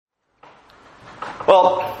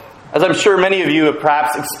Well, as I'm sure many of you have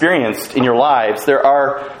perhaps experienced in your lives, there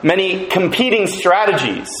are many competing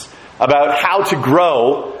strategies about how to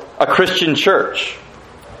grow a Christian church.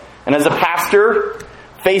 And as a pastor,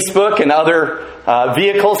 Facebook and other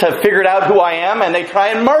vehicles have figured out who I am, and they try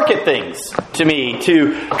and market things to me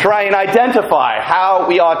to try and identify how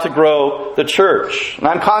we ought to grow the church. And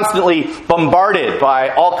I'm constantly bombarded by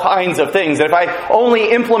all kinds of things. That if I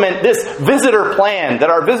only implement this visitor plan, that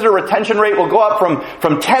our visitor retention rate will go up from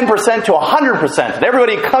 10% to 100%. And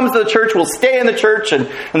everybody who comes to the church will stay in the church, and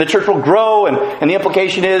the church will grow, and the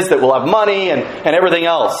implication is that we'll have money and everything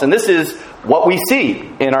else. And this is what we see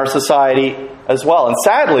in our society as well. And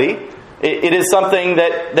sadly, it is something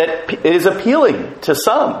that is appealing to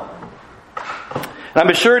some. And I'm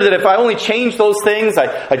assured that if I only change those things,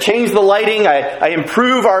 I change the lighting, I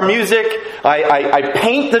improve our music, I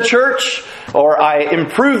paint the church, or I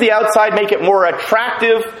improve the outside, make it more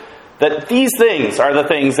attractive, that these things are the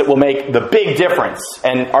things that will make the big difference.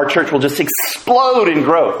 And our church will just explode in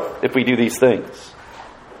growth if we do these things.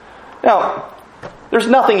 Now, there's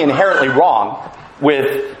nothing inherently wrong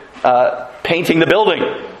with painting the building,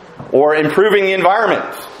 or improving the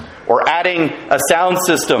environment, or adding a sound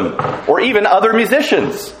system, or even other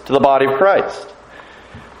musicians to the body of Christ.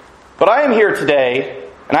 But I am here today,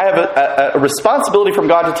 and I have a responsibility from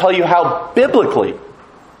God to tell you how biblically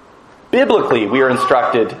we are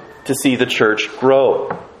instructed to see the church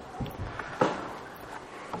grow.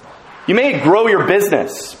 You may grow your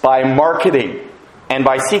business by marketing and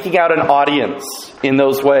by seeking out an audience in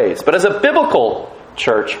those ways. But as a biblical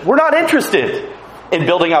church, we're not interested in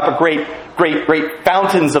building up a great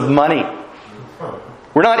fountains of money.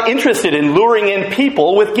 We're not interested in luring in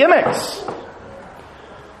people with gimmicks.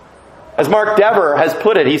 As Mark Dever has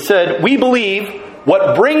put it, he said, "We believe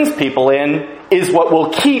what brings people in is what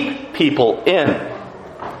will keep people in."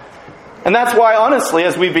 And that's why, honestly,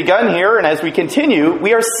 as we've begun here and as we continue,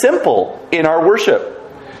 we are simple in our worship.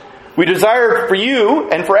 We desire for you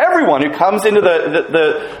and for everyone who comes into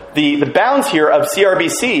the bounds here of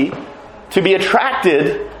CRBC to be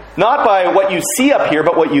attracted not by what you see up here,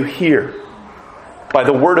 but what you hear. By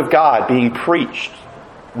the Word of God being preached,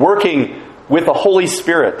 working with the Holy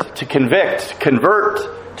Spirit to convict, to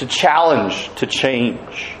convert, to challenge, to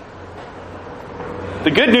change.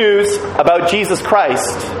 The good news about Jesus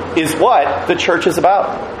Christ is what the church is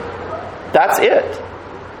about. That's it.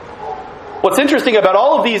 What's interesting about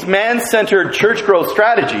all of these man-centered church growth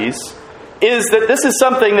strategies is that this is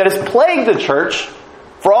something that has plagued the church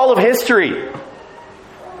for all of history.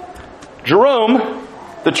 Jerome,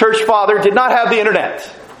 the church father, did not have the internet.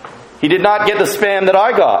 He did not get the spam that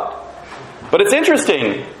I got. But it's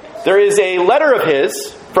interesting. There is a letter of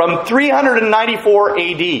his from 394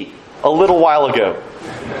 AD, a little while ago.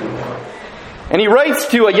 And he writes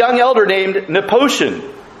to a young elder named Nepotian.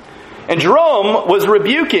 And Jerome was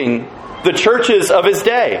rebuking the churches of his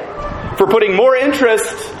day for putting more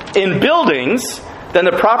interest in buildings than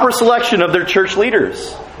the proper selection of their church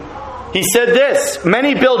leaders. He said this: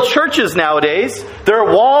 "Many build churches nowadays. Their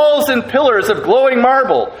walls and pillars of glowing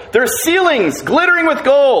marble, their ceilings glittering with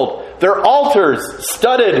gold, their altars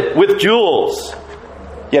studded with jewels.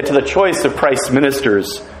 Yet to the choice of Christ's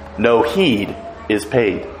ministers, no heed is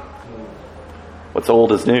paid." What's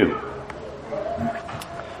old is new.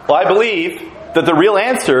 Well, I believe that the real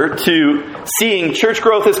answer to seeing church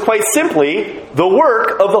growth is quite simply the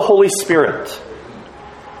work of the Holy Spirit.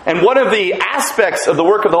 And one of the aspects of the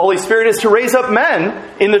work of the Holy Spirit is to raise up men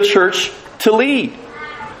in the church to lead.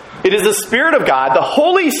 It is the Spirit of God, the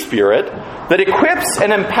Holy Spirit, that equips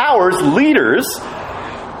and empowers leaders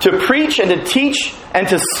to preach and to teach and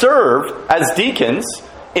to serve as deacons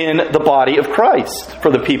in the body of Christ for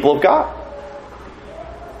the people of God.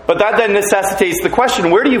 But that then necessitates the question,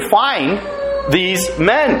 where do you find these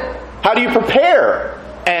men? How do you prepare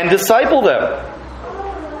and disciple them?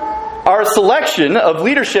 Our selection of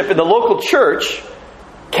leadership in the local church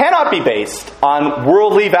cannot be based on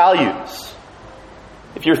worldly values.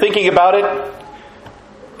 If you're thinking about it,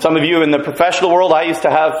 some of you in the professional world, I used to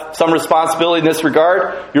have some responsibility in this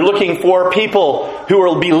regard. You're looking for people who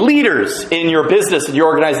will be leaders in your business and your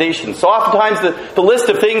organization. So oftentimes the list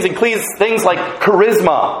of things includes things like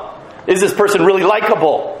charisma. Is this person really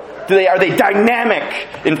likable? Are they dynamic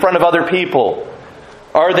in front of other people?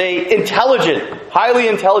 Are they intelligent, highly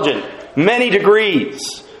intelligent, many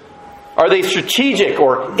degrees? Are they strategic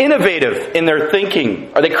or innovative in their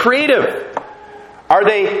thinking? Are they creative? Do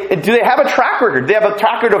they have a track record? Do they have a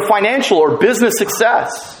track record of financial or business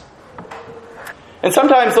success? And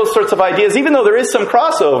sometimes those sorts of ideas, even though there is some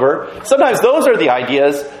crossover, sometimes those are the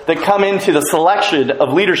ideas that come into the selection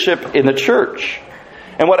of leadership in the church.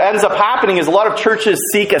 And what ends up happening is a lot of churches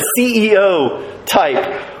seek a CEO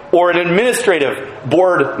type or an administrative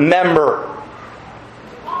board member.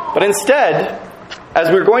 But instead, as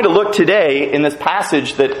we're going to look today in this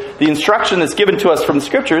passage, that the instruction that's given to us from the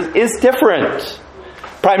Scriptures is different.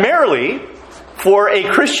 Primarily, for a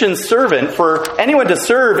Christian servant, for anyone to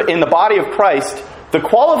serve in the body of Christ, the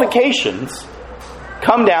qualifications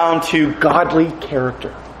come down to godly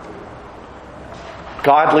character.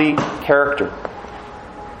 Godly character.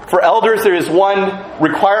 For elders, there is one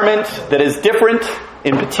requirement that is different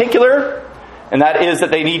in particular, and that is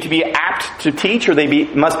that they need to be apt to teach, or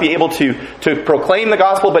must be able to proclaim the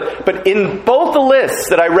gospel. But in both the lists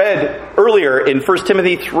that I read earlier in 1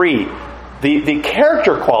 Timothy 3, the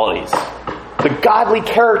character qualities, the godly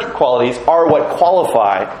character qualities, are what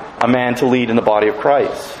qualify a man to lead in the body of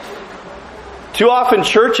Christ. Too often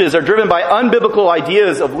churches are driven by unbiblical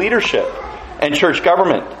ideas of leadership and church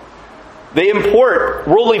government. They import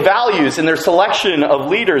worldly values in their selection of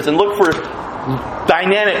leaders and look for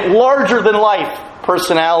dynamic, larger-than-life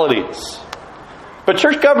personalities. But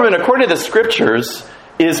church government, according to the Scriptures,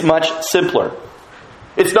 is much simpler.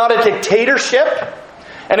 It's not a dictatorship,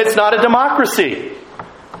 and it's not a democracy.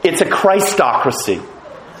 It's a Christocracy,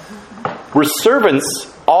 where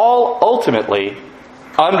servants all ultimately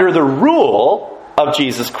under the rule of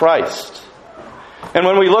Jesus Christ. And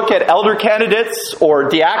when we look at elder candidates or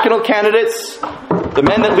diaconal candidates, the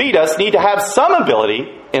men that lead us need to have some ability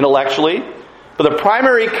intellectually, but the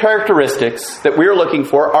primary characteristics that we're looking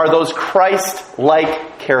for are those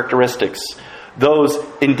Christ-like characteristics. Those,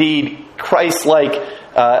 indeed, Christ-like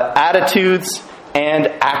attitudes and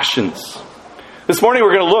actions. This morning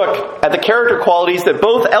we're going to look at the character qualities that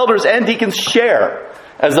both elders and deacons share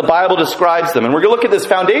as the Bible describes them. And we're going to look at this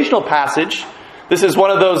foundational passage. This is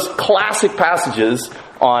one of those classic passages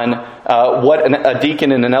on what a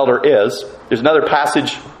deacon and an elder is. There's another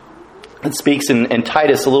passage that speaks in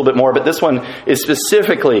Titus a little bit more, but this one is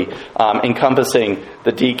specifically encompassing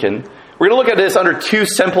the deacon. We're going to look at this under two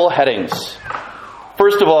simple headings.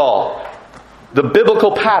 First of all, the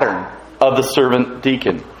biblical pattern of the servant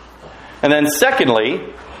deacon. And then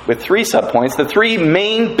secondly, with three subpoints, the three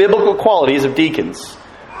main biblical qualities of deacons.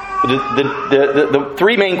 The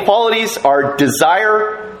three main qualities are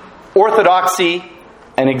desire, orthodoxy,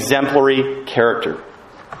 and exemplary character.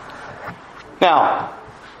 Now,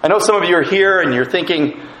 I know some of you are here and you're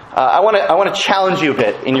thinking, I want to challenge you a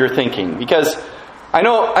bit in your thinking, because I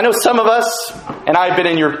know some of us, and I've been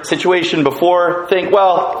in your situation before, think,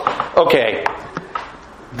 well, okay,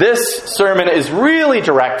 this sermon is really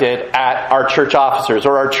directed at our church officers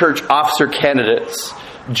or our church officer candidates,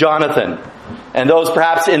 Jonathan, and those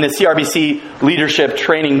perhaps in the CRBC leadership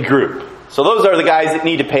training group. So those are the guys that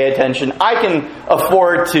need to pay attention. I can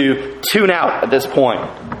afford to tune out at this point.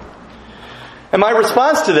 And my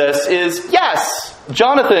response to this is, yes,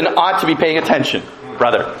 Jonathan ought to be paying attention,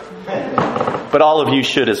 brother. But all of you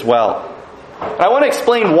should as well. And I want to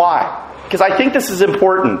explain why. Because I think this is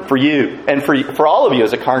important for you and for all of you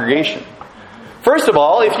as a congregation. First of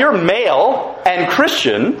all, if you're male and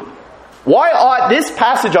Christian, why ought this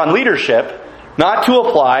passage on leadership not to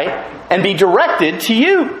apply and be directed to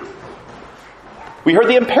you? We heard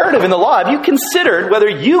the imperative in the law. Have you considered whether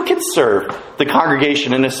you can serve the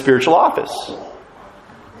congregation in a spiritual office?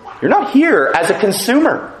 You're not here as a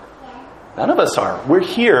consumer. None of us are. We're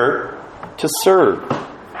here to serve.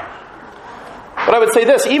 But I would say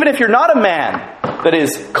this, even if you're not a man that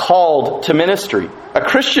is called to ministry, a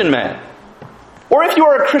Christian man, or if you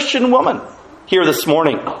are a Christian woman here this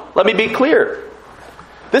morning, let me be clear.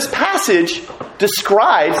 This passage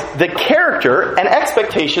describes the character and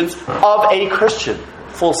expectations of a Christian.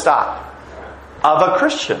 Full stop. Of a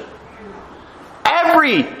Christian.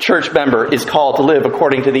 Every church member is called to live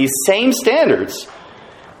according to these same standards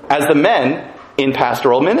as the men in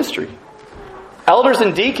pastoral ministry. Elders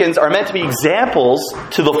and deacons are meant to be examples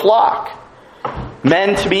to the flock,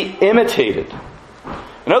 men to be imitated.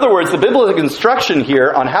 In other words, the biblical instruction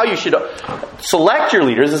here on how you should select your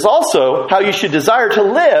leaders is also how you should desire to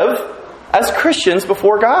live as Christians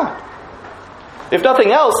before God. If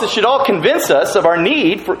nothing else, this should all convince us of our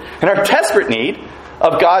need and our desperate need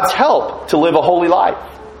of God's help to live a holy life.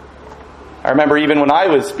 I remember even when I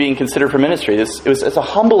was being considered for ministry, it's a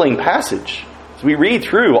humbling passage as we read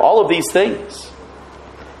through all of these things.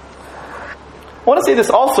 I want to say this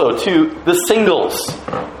also to the singles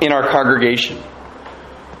in our congregation.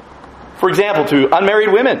 For example, to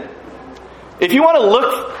unmarried women. If you want to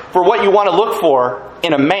look for what you want to look for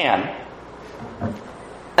in a man,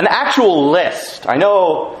 an actual list. I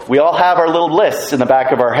know we all have our little lists in the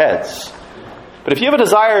back of our heads. But if you have a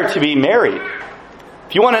desire to be married,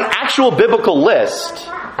 If you want an actual biblical list,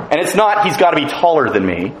 and it's not he's got to be taller than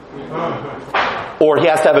me, or he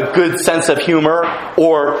has to have a good sense of humor,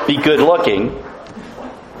 or be good looking,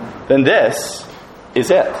 then this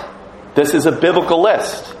is it. This is a biblical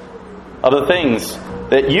list of the things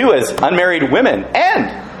that you as unmarried women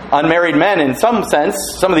and unmarried men, in some sense,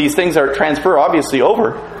 some of these things are transfer obviously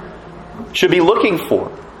over, should be looking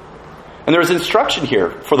for. And there's instruction here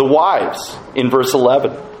for the wives in verse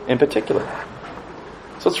 11 in particular.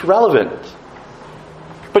 So it's relevant.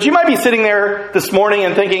 But you might be sitting there this morning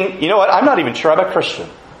and thinking, you know what, I'm not even sure I'm a Christian.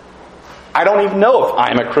 I don't even know if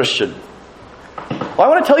I'm a Christian. Well, I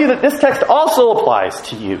want to tell you that this text also applies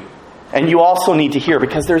to you. And you also need to hear,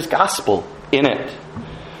 because there's gospel in it.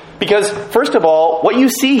 Because, first of all, what you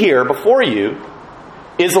see here before you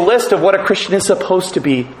is a list of what a Christian is supposed to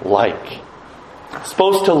be like.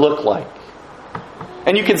 Supposed to look like.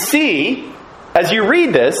 And you can see, as you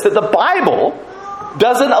read this, that the Bible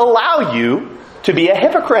doesn't allow you to be a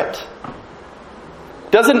hypocrite.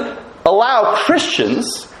 Doesn't allow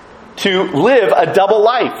Christians to live a double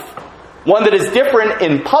life. One that is different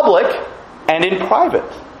in public and in private.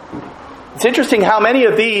 It's interesting how many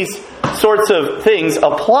of these sorts of things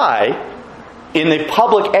apply in the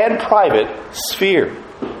public and private sphere.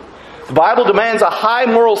 The Bible demands a high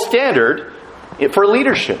moral standard for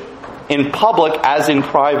leadership, in public as in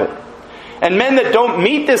private. And men that don't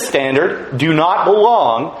meet this standard do not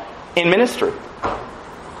belong in ministry.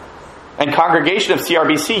 And congregation of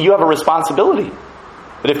CRBC, you have a responsibility.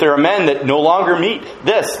 That if there are men that no longer meet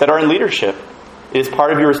this, that are in leadership, it is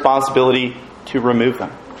part of your responsibility to remove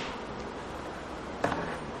them.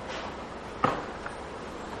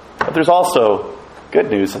 But there's also good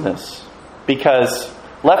news in this. Because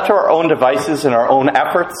left to our own devices and our own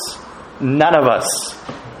efforts, none of us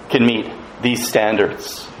can meet these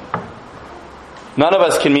standards. None of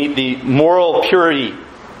us can meet the moral purity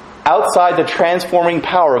outside the transforming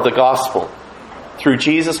power of the gospel through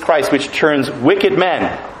Jesus Christ, which turns wicked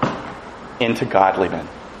men into godly men.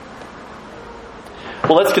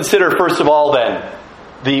 Well, let's consider first of all then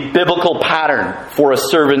the biblical pattern for a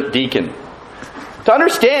servant deacon. To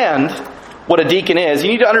understand what a deacon is,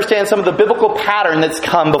 you need to understand some of the biblical pattern that's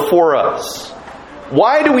come before us.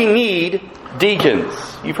 Why do we need deacons?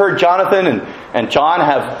 You've heard Jonathan and John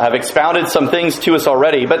have expounded some things to us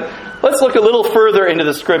already, but let's look a little further into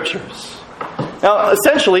the Scriptures. Now,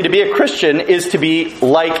 essentially, to be a Christian is to be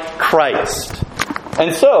like Christ.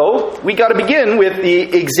 And so, we got to begin with the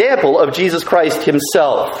example of Jesus Christ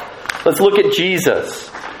himself. Let's look at Jesus.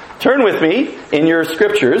 Turn with me in your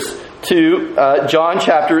Scriptures to John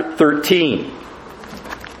chapter 13.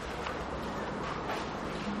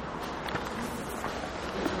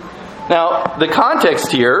 Now, the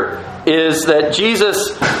context here is that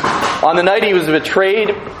Jesus, on the night he was betrayed,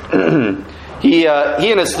 he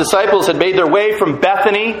and his disciples had made their way from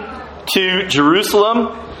Bethany to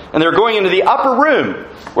Jerusalem, and they were going into the upper room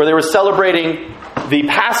where they were celebrating the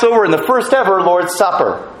Passover and the first ever Lord's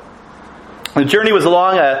Supper. The journey was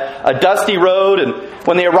along a dusty road, and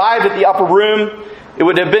when they arrived at the upper room, it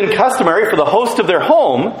would have been customary for the host of their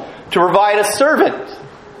home to provide a servant.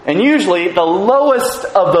 And usually the lowest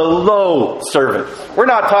of the low servants. We're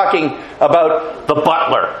not talking about the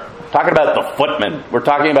butler. We're talking about the footman. We're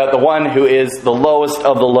talking about the one who is the lowest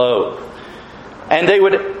of the low. And they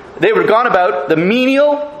would have gone about the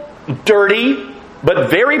menial, dirty, but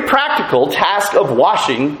very practical task of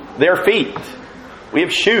washing their feet. We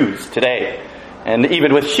have shoes today. And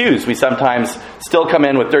even with shoes, we sometimes still come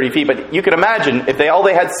in with dirty feet. But you can imagine, if all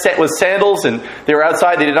they had was sandals and they were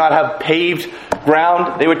outside, they did not have paved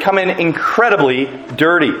ground, they would come in incredibly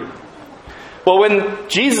dirty. Well, when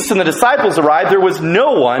Jesus and the disciples arrived, there was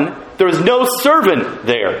no servant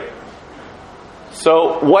there.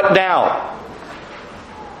 So what now?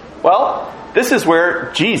 Well, this is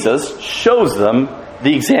where Jesus shows them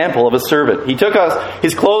the example of a servant. He took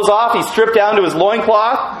his clothes off, he stripped down to his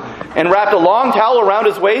loincloth, and wrapped a long towel around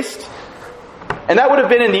his waist. And that would have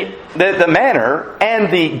been in the manner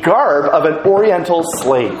and the garb of an Oriental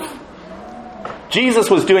slave. Jesus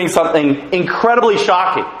was doing something incredibly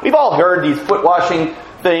shocking. We've all heard these foot washing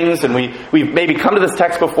things, and we've maybe come to this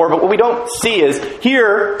text before, but what we don't see is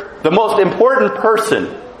here, the most important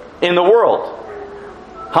person in the world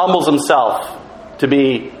humbles himself to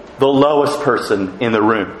be the lowest person in the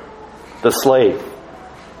room, the slave.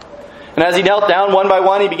 And as he knelt down one by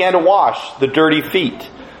one, he began to wash the dirty feet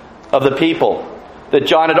of the people that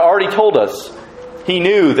John had already told us. He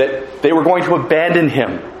knew that they were going to abandon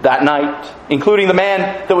him that night, including the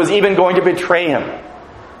man that was even going to betray him.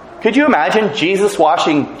 Could you imagine Jesus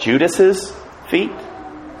washing Judas's feet?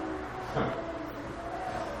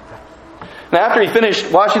 And after he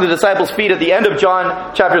finished washing the disciples' feet at the end of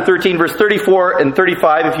John chapter 13, verse 34 and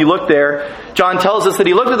 35, if you look there, John tells us that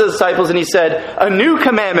he looked at the disciples and he said, "A new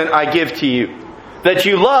commandment I give to you, that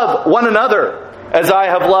you love one another as I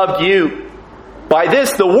have loved you. By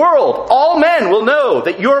this the world, all men will know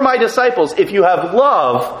that you're my disciples if you have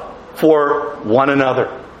love for one another."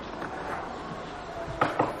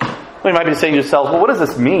 Well, you might be saying to yourselves, well, what does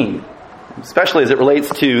this mean? Especially as it relates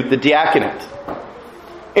to the diaconate.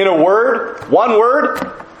 In a word, one word,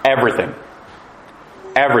 everything.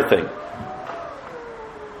 Everything.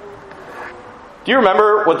 Do you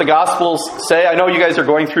remember what the Gospels say? I know you guys are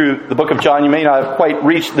going through the book of John. You may not have quite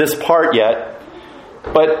reached this part yet.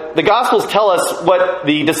 But the Gospels tell us what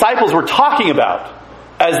the disciples were talking about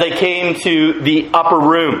as they came to the upper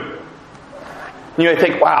room. You may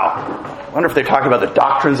think, wow, I wonder if they're talking about the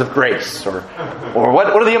doctrines of grace, or what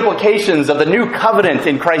are the implications of the new covenant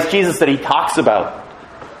in Christ Jesus that he talks about,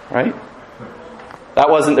 right? That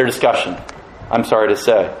wasn't their discussion, I'm sorry to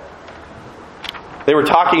say. They were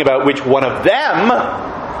talking about which one of them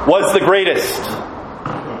was the greatest.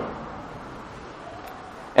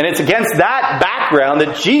 And it's against that background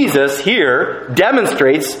that Jesus here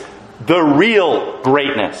demonstrates the real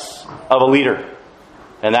greatness of a leader,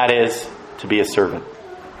 and that is to be a servant.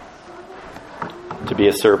 To be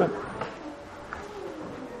a servant.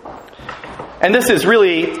 And this is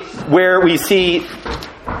really where we see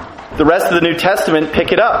the rest of the New Testament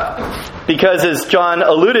pick it up. Because as John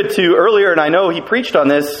alluded to earlier, and I know he preached on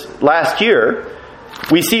this last year,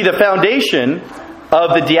 we see the foundation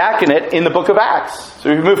of the diaconate in the book of Acts. So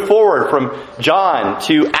we move forward from John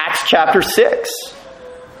to Acts chapter 6.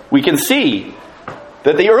 We can see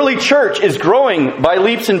that the early church is growing by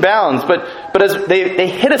leaps and bounds, but as they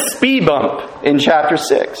hit a speed bump in chapter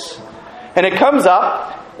 6. And it comes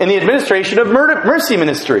up in the administration of mercy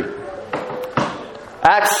ministry.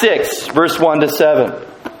 Acts 6, verse 1 to 7.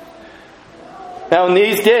 Now in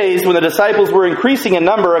these days, when the disciples were increasing in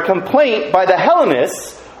number, a complaint by the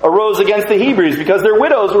Hellenists arose against the Hebrews because their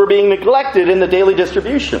widows were being neglected in the daily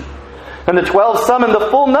distribution. And the 12 summoned the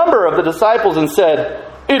full number of the disciples and said,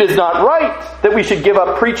 "It is not right that we should give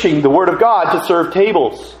up preaching the word of God to serve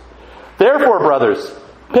tables. Therefore, brothers,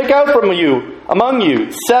 pick out from among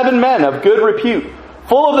you 7 men of good repute,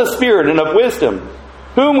 full of the Spirit and of wisdom,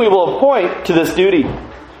 whom we will appoint to this duty.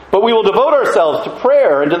 But we will devote ourselves to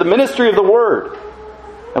prayer and to the ministry of the word."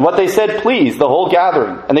 And what they said pleased the whole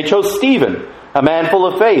gathering. And they chose Stephen, a man full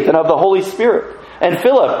of faith and of the Holy Spirit, and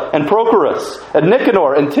Philip and Prochorus, and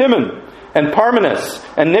Nicanor and Timon, and Parmenas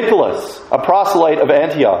and Nicholas, a proselyte of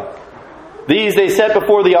Antioch. These they set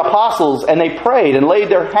before the apostles, and they prayed and laid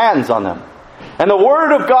their hands on them. And the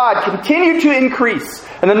word of God continued to increase,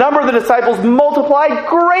 and the number of the disciples multiplied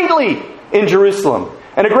greatly in Jerusalem.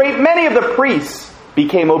 And a great many of the priests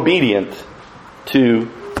became obedient to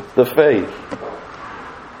the faith.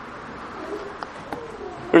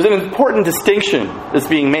 There's an important distinction that's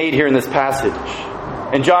being made here in this passage.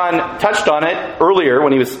 And John touched on it earlier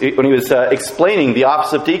when he was explaining the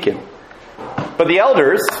office of deacon. But the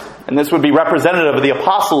elders, and this would be representative of the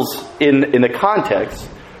apostles in the context,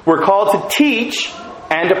 were called to teach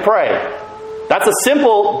and to pray. That's a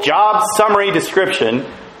simple job summary description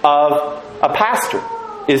of a pastor,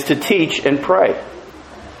 is to teach and pray.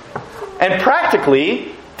 And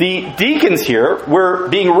practically, the deacons here were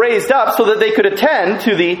being raised up so that they could attend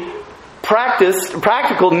to the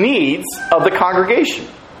practical needs of the congregation.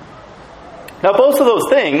 Now, both of those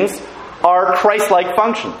things are Christ-like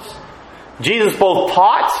functions. Jesus both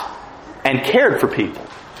taught and cared for people.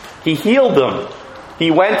 He healed them.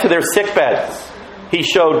 He went to their sick beds. He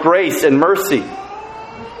showed grace and mercy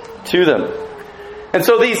to them. And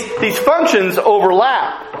so these functions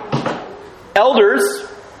overlap. Elders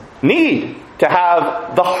need to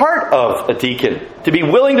have the heart of a deacon, to be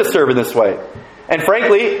willing to serve in this way. And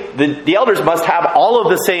frankly, the elders must have all of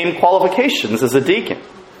the same qualifications as a deacon.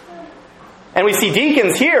 And we see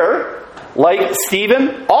deacons here, like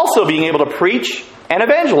Stephen, also being able to preach and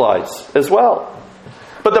evangelize as well.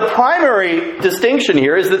 But the primary distinction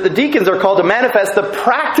here is that the deacons are called to manifest the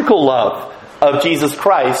practical love of Jesus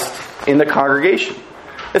Christ in the congregation.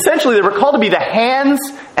 Essentially, they were called to be the hands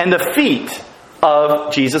and the feet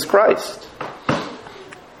of Jesus Christ.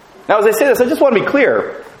 Now, as I say this, I just want to be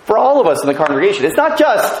clear. For all of us in the congregation, it's not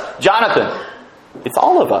just Jonathan. It's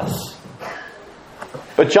all of us.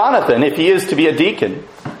 But Jonathan, if he is to be a deacon,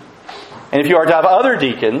 and if you are to have other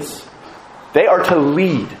deacons, they are to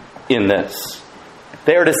lead in this.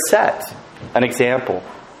 They are to set an example.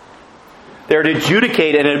 They are to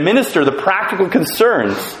adjudicate and administer the practical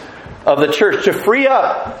concerns of the church, to free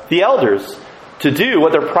up the elders to do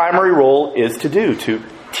what their primary role is to do, to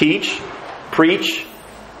teach preach,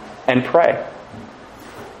 and pray.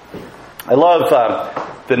 I love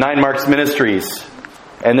the Nine Marks Ministries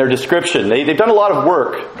and their description. They've done a lot of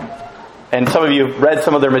work, and some of you have read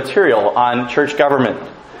some of their material on church government.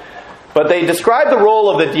 But they describe the role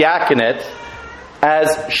of the diaconate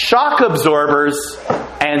as shock absorbers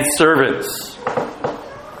and servants.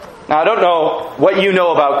 Now, I don't know what you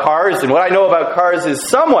know about cars, and what I know about cars is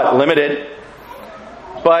somewhat limited,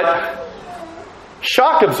 but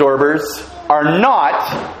shock absorbers are not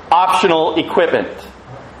optional equipment.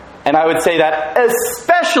 And I would say that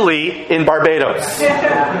especially in Barbados,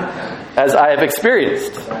 as I have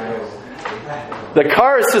experienced. The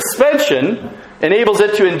car's suspension enables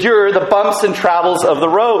it to endure the bumps and travels of the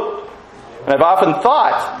road. And I've often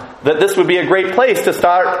thought that this would be a great place to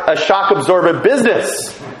start a shock absorber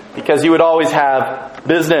business, because you would always have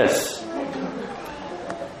business.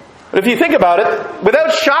 But if you think about it,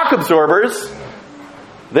 without shock absorbers,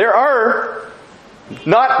 there are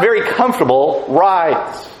not very comfortable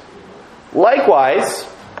rides. Likewise,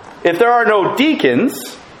 if there are no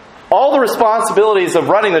deacons, all the responsibilities of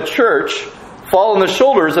running the church fall on the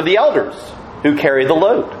shoulders of the elders who carry the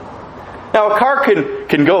load. Now, a car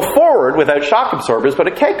can go forward without shock absorbers, but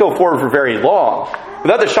it can't go forward for very long.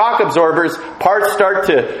 Without the shock absorbers, parts start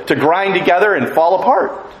to grind together and fall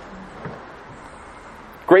apart.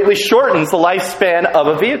 Greatly shortens the lifespan of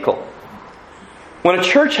a vehicle. When a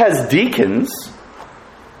church has deacons,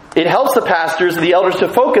 it helps the pastors and the elders to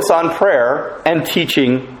focus on prayer and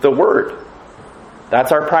teaching the Word.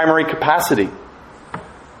 That's our primary capacity.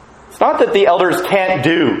 It's not that the elders can't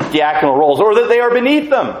do diaconal roles or that they are beneath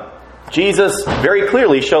them. Jesus very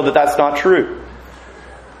clearly showed that that's not true.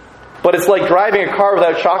 But it's like driving a car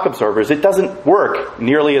without shock absorbers. It doesn't work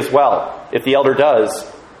nearly as well if the elder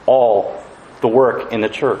does all the work in the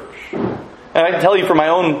church. And I can tell you from my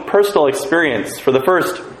own personal experience, for the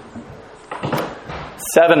first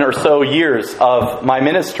 7 or so years of my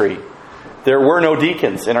ministry, there were no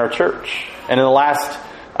deacons in our church. And in the last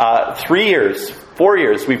 4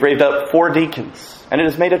 years, we've raised up 4 deacons. And it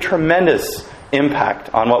has made a tremendous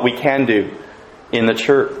impact on what we can do in the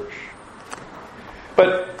church.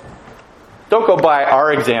 But don't go by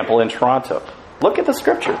our example in Toronto. Look at the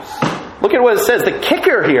Scriptures. Look at what it says. The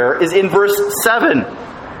kicker here is in verse 7.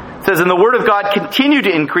 It says, "And the word of God continued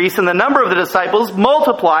to increase, and the number of the disciples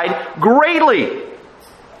multiplied greatly."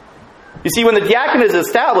 You see, when the diaconate is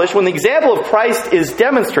established, when the example of Christ is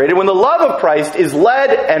demonstrated, when the love of Christ is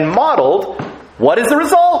led and modeled, what is the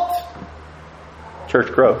result?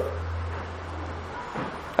 Church growth.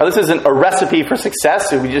 Now, this isn't a recipe for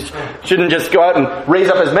success. We shouldn't just go out and raise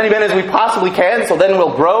up as many men as we possibly can, so then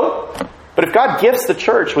we'll grow. But if God gifts the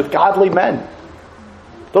church with godly men,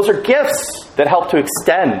 those are gifts that help to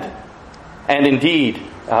extend and indeed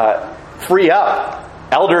free up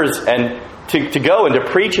elders and to go and to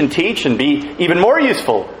preach and teach and be even more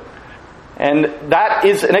useful. And that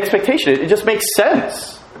is an expectation. It just makes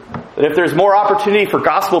sense that if there's more opportunity for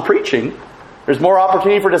gospel preaching, there's more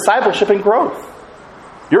opportunity for discipleship and growth.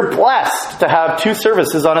 You're blessed to have 2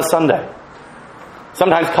 services on a Sunday.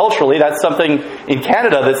 Sometimes culturally, that's something in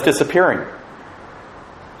Canada that's disappearing.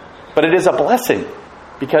 But it is a blessing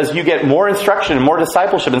because you get more instruction and more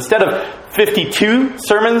discipleship. Instead of 52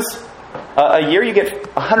 sermons a year, you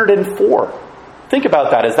get 104. Think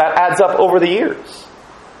about that as that adds up over the years.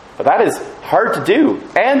 But that is hard to do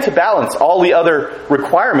and to balance all the other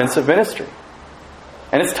requirements of ministry.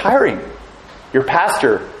 And it's tiring. Your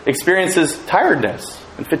pastor experiences tiredness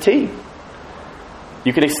and fatigue.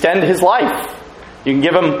 You can extend his life. You can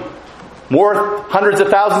give him more hundreds of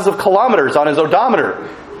thousands of kilometers on his odometer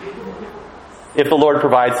if the Lord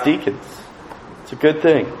provides deacons. It's a good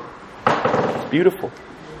thing. It's beautiful.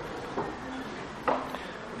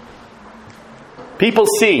 People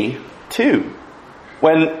see, too,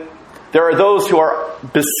 when there are those who are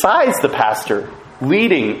besides the pastor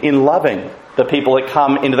leading in loving the people that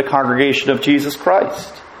come into the congregation of Jesus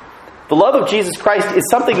Christ. The love of Jesus Christ is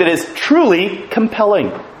something that is truly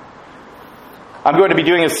compelling. I'm going to be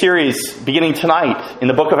doing a series beginning tonight in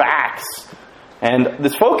the book of Acts. And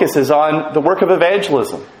this focus is on the work of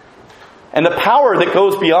evangelism. And the power that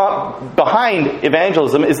goes behind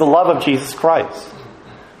evangelism is the love of Jesus Christ.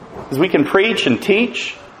 Because we can preach and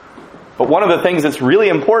teach, but one of the things that's really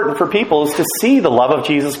important for people is to see the love of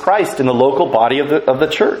Jesus Christ in the local body of the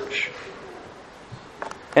church.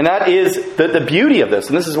 And that is the beauty of this.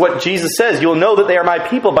 And this is what Jesus says. You'll know that they are my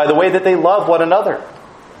people by the way that they love one another.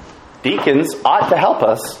 Deacons ought to help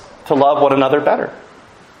us to love one another better.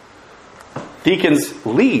 Deacons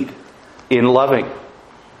lead in loving.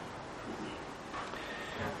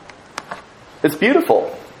 It's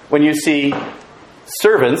beautiful when you see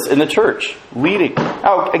servants in the church, leading.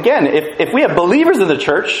 Now, again, if we have believers in the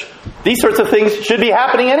church, these sorts of things should be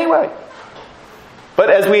happening anyway. But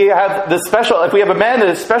as we have if we have a man that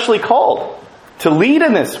is specially called to lead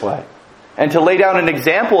in this way and to lay down an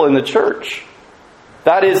example in the church,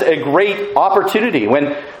 that is a great opportunity.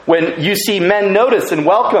 When you see men notice and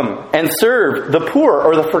welcome and serve the poor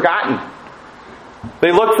or the forgotten,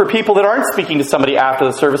 they look for people that aren't speaking to somebody after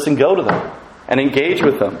the service and go to them and engage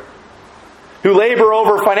with them. Who labor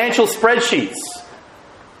over financial spreadsheets.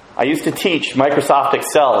 I used to teach Microsoft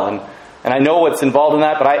Excel, and I know what's involved in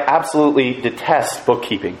that, but I absolutely detest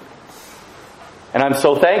bookkeeping. And I'm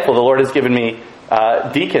so thankful the Lord has given me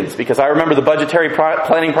deacons, because I remember the budgetary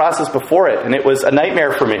planning process before it, and it was a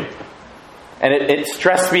nightmare for me. And it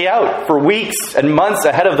stressed me out for weeks and months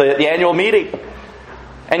ahead of the annual meeting.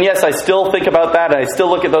 And yes, I still think about that, and I still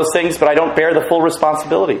look at those things, but I don't bear the full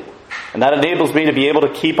responsibility. And that enables me to be able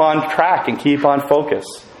to keep on track and keep on focus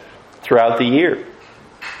throughout the year.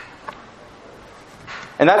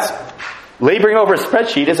 And that's laboring over a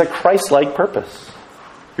spreadsheet is a Christ-like purpose.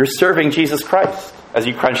 You're serving Jesus Christ as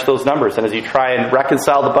you crunch those numbers and as you try and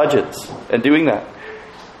reconcile the budgets and doing that.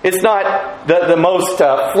 It's not the most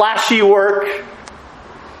flashy work,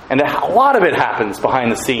 and a lot of it happens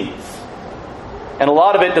behind the scenes. And a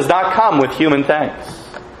lot of it does not come with human thanks.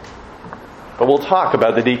 But we'll talk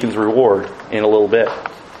about the deacon's reward in a little bit.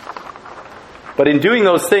 But in doing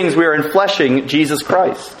those things, we are enfleshing Jesus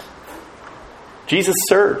Christ. Jesus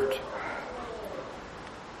served.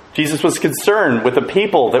 Jesus was concerned with the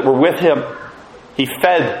people that were with him. He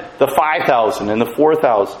fed the 5,000 and the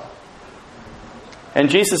 4,000. And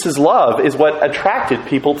Jesus' love is what attracted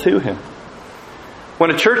people to him.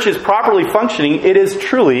 When a church is properly functioning, it is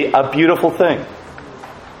truly a beautiful thing.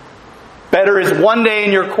 Better is one day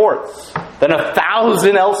in your courts than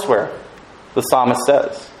 1,000 elsewhere, the psalmist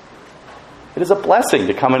says. It is a blessing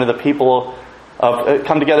to come together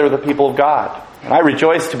with the people of God. And I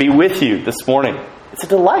rejoice to be with you this morning. It's a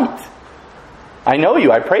delight. I know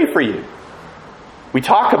you. I pray for you. We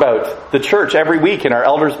talk about the church every week in our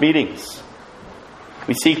elders' meetings.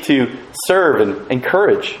 We seek to serve and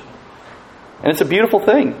encourage. And it's a beautiful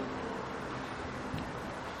thing.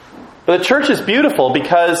 But the church is beautiful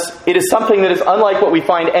because it is something that is unlike what we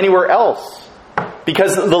find anywhere else.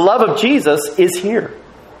 Because the love of Jesus is here.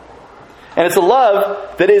 And it's a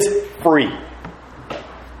love that is free.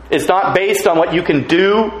 It's not based on what you can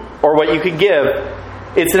do or what you can give.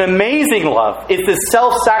 It's an amazing love. It's this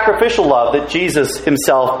self-sacrificial love that Jesus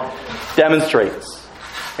himself demonstrates.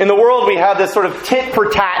 In the world, we have this sort of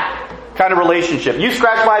tit-for-tat kind of relationship. You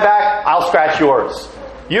scratch my back, I'll scratch yours.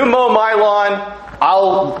 You mow my lawn,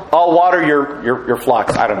 I'll water your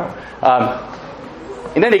flocks. I don't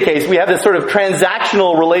know. In any case, we have this sort of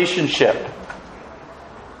transactional relationship.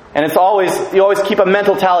 And you always keep a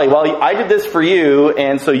mental tally. Well, I did this for you,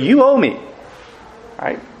 and so you owe me.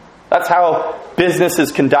 Right? That's how business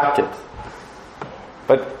is conducted.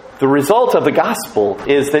 But the result of the gospel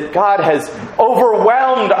is that God has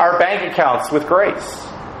overwhelmed our bank accounts with grace.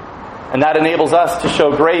 And that enables us to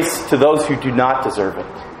show grace to those who do not deserve it.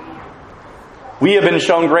 We have been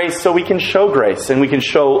shown grace so we can show grace and we can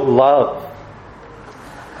show love.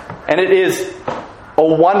 And it is a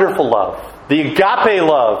wonderful love. The agape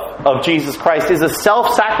love of Jesus Christ is a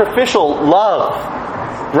self-sacrificial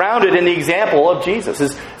love grounded in the example of Jesus.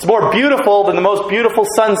 It's more beautiful than the most beautiful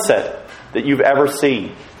sunset that you've ever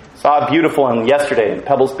seen. Saw a beautiful one yesterday in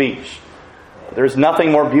Pebbles Beach. There's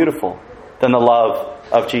nothing more beautiful than the love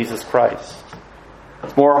of Jesus Christ.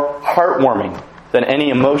 It's more heartwarming than any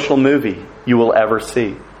emotional movie you will ever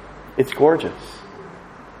see. It's gorgeous.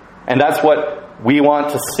 And that's what we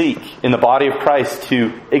want to seek in the body of Christ,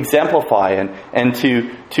 to exemplify and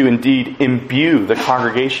to indeed imbue the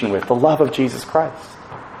congregation with the love of Jesus Christ.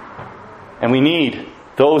 And we need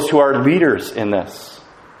those who are leaders in this.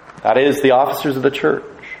 That is, the officers of the church.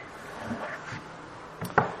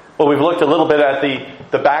 Well, we've looked a little bit at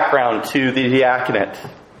the background to the diaconate.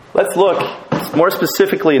 Let's look more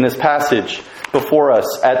specifically in this passage before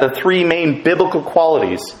us at the three main biblical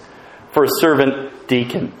qualities for a servant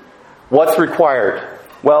deacon. What's required?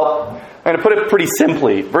 Well, I'm going to put it pretty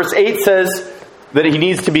simply. Verse 8 says that he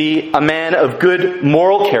needs to be a man of good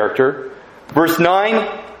moral character. Verse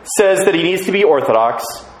 9 says that he needs to be orthodox.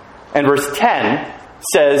 And verse 10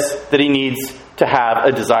 says that he needs to have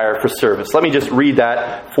a desire for service. Let me just read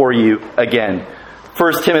that for you again.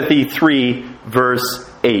 1 Timothy 3, verse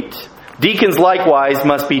 8. Deacons likewise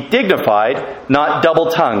must be dignified, not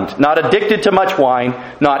double-tongued, not addicted to much wine,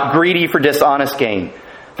 not greedy for dishonest gain.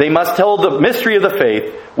 They must hold the mystery of the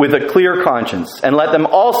faith with a clear conscience, and let them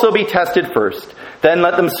also be tested first. Then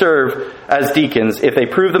let them serve as deacons if they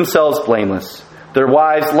prove themselves blameless. Their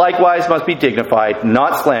wives likewise must be dignified,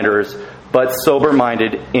 not slanderers, but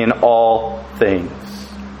sober-minded in all things.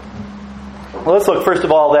 Well, let's look first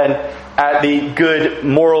of all then at the good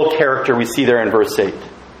moral character we see there in verse 8.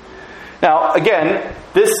 Now, again,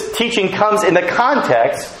 this teaching comes in the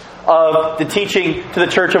context of the teaching to the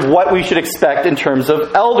church of what we should expect in terms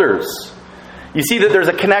of elders. You see that there's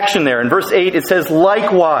a connection there. In verse 8 it says,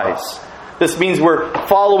 likewise. This means we're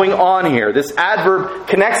following on here. This adverb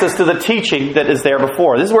connects us to the teaching that is there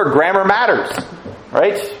before. This is where grammar matters.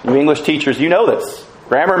 Right? You English teachers, you know this.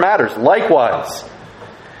 Grammar matters. Likewise.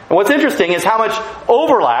 And what's interesting is how much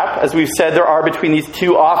overlap, as we've said, there are between these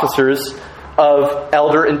two officers of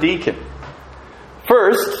elder and deacon.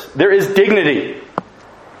 First, there is dignity.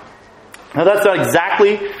 Now that's not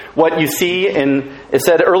exactly what you see it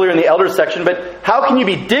said earlier in the elder section, but how can you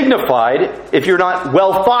be dignified if you're not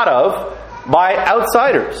well thought of by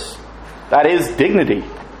outsiders? That is dignity.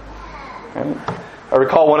 I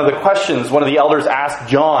recall one of the questions one of the elders asked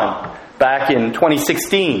John back in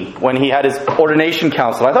 2016 when he had his ordination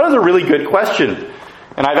council. I thought it was a really good question,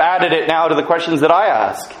 and I've added it now to the questions that I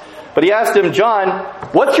ask. But he asked him, John,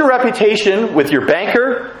 what's your reputation with your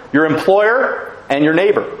banker, your employer, and your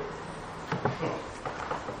neighbor?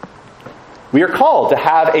 We are called to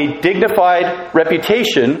have a dignified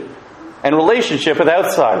reputation and relationship with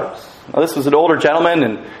outsiders. Now, this was an older gentleman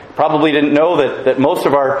and probably didn't know that most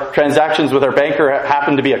of our transactions with our banker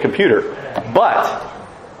happened to be a computer. But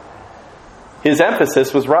his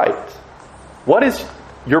emphasis was right. What is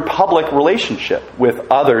your public relationship with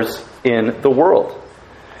others in the world?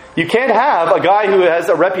 You can't have a guy who has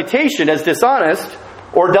a reputation as dishonest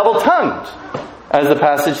or double-tongued, as the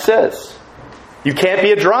passage says. You can't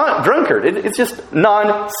be a drunkard. It's just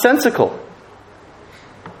nonsensical.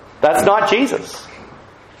 That's not Jesus.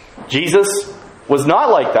 Jesus was not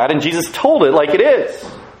like that, and Jesus told it like it is.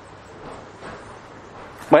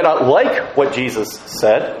 Might not like what Jesus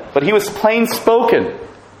said, but he was plain spoken.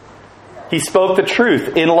 He spoke the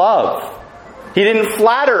truth in love. He didn't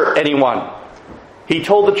flatter anyone. He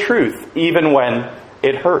told the truth even when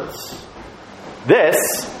it hurts. This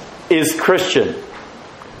is Christian.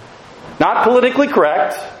 Not politically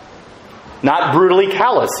correct, not brutally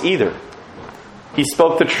callous either. He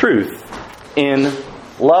spoke the truth in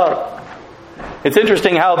love. It's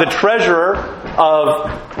interesting how the treasurer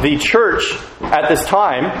of the church at this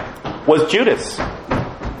time was Judas.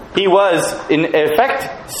 He was, in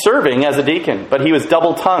effect, serving as a deacon, but he was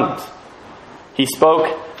double-tongued. He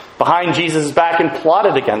spoke behind Jesus' back and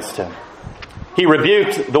plotted against him. He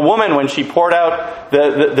rebuked the woman when she poured out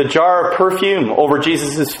the jar of perfume over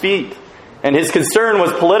Jesus' feet. And his concern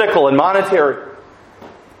was political and monetary.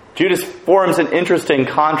 Judas forms an interesting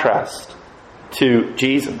contrast to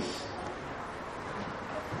Jesus.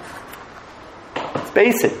 It's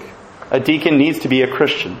basic. A deacon needs to be a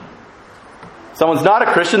Christian. If someone's not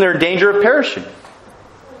a Christian, they're in danger of perishing.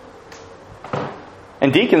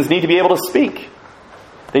 And deacons need to be able to speak.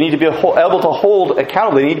 They need to be able to hold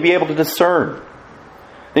accountable. They need to be able to discern.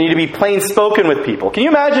 They need to be plain spoken with people. Can you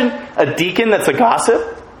imagine a deacon that's a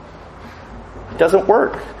gossip? It doesn't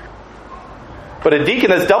work. But a deacon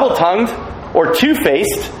that's double-tongued or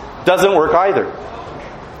two-faced doesn't work either.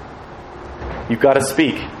 You've got to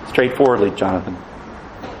speak straightforwardly, Jonathan.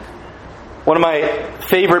 One of my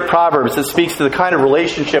favorite proverbs that speaks to the kind of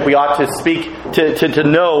relationship we ought to speak to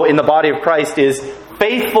know in the body of Christ is,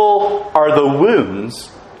 faithful are the wounds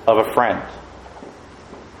of a friend.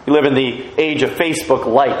 We live in the age of Facebook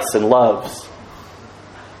likes and loves.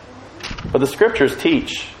 But the Scriptures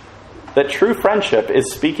teach that true friendship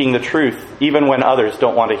is speaking the truth even when others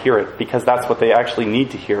don't want to hear it, because that's what they actually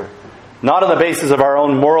need to hear. Not on the basis of our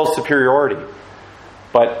own moral superiority,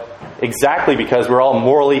 but exactly because we're all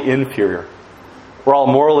morally inferior. We're all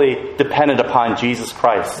morally dependent upon Jesus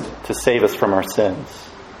Christ to save us from our sins.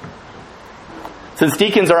 Since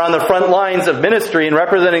deacons are on the front lines of ministry and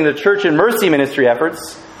representing the church in mercy ministry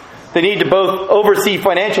efforts, they need to both oversee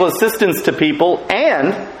financial assistance to people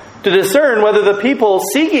and to discern whether the people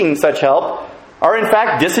seeking such help are in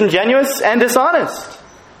fact disingenuous and dishonest.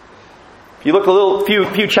 If you look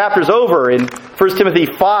a few chapters over in 1 Timothy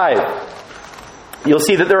 5, you'll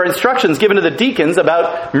see that there are instructions given to the deacons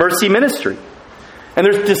about mercy ministry. And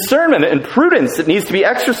there's discernment and prudence that needs to be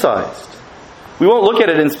exercised. We won't look at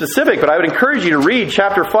it in specific, but I would encourage you to read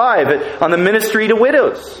chapter 5 on the ministry to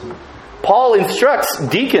widows. Paul instructs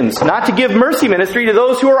deacons not to give mercy ministry to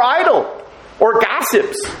those who are idle, or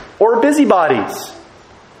gossips, or busybodies.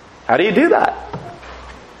 How do you do that?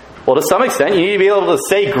 Well, to some extent, you need to be able to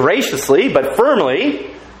say graciously but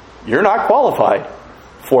firmly, you're not qualified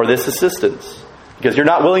for this assistance because you're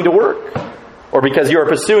not willing to work or because you are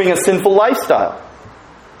pursuing a sinful lifestyle.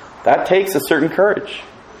 That takes a certain courage,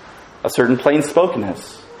 a certain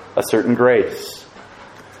plain-spokenness, a certain grace.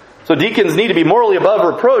 So deacons need to be morally above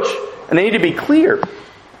reproach, and they need to be clear.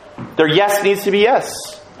 Their yes needs to be yes,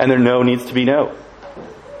 and their no needs to be no.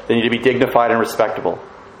 They need to be dignified and respectable.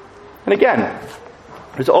 And again,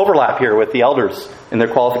 there's overlap here with the elders in their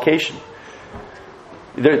qualification.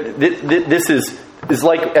 This is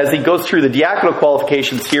like, as he goes through the diaconal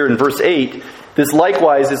qualifications here in verse 8, this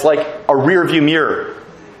likewise is like a rear view mirror.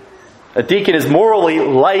 A deacon is morally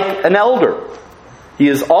like an elder. He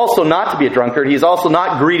is also not to be a drunkard. He is also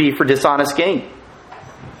not greedy for dishonest gain.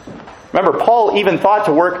 Remember, Paul even thought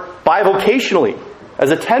to work bivocationally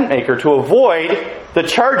as a tent maker to avoid the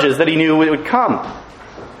charges that he knew would come.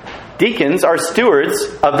 Deacons are stewards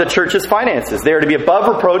of the church's finances. They are to be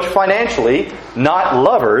above reproach financially, not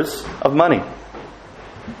lovers of money.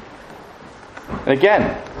 And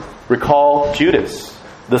again, recall Judas,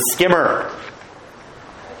 the skimmer.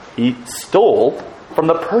 He stole from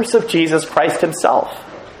the purse of Jesus Christ himself.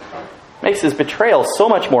 Makes his betrayal so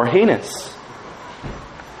much more heinous.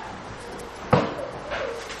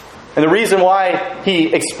 And the reason why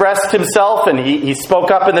he expressed himself and he spoke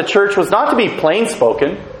up in the church was not to be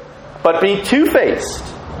plain-spoken, but be two-faced.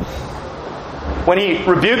 When he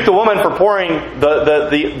rebuked the woman for pouring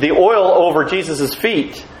the oil over Jesus'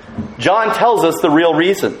 feet, John tells us the real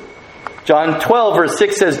reason. John 12 verse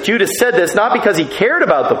 6 says, Judas said this not because he cared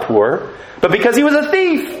about the poor, but because he was a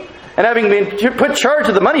thief. And having been put charge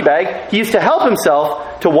of the money bag, he used to help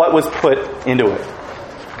himself to what was put into it.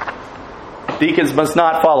 Deacons must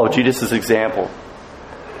not follow Judas' example.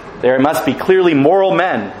 There must be clearly moral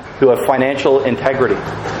men who have financial integrity.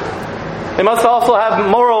 They must also have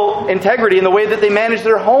moral integrity in the way that they manage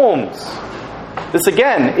their homes. This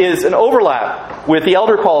again is an overlap with the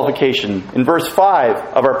elder qualification in verse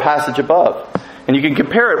 5 of our passage above. And you can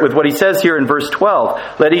compare it with what he says here in verse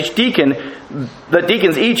 12. Let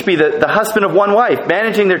deacons each be the husband of one wife,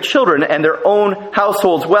 managing their children and their own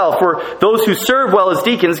households well. For those who serve well as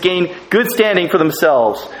deacons gain good standing for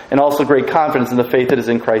themselves and also great confidence in the faith that is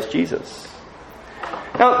in Christ Jesus.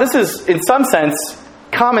 Now, this is, in some sense,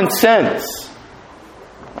 common sense.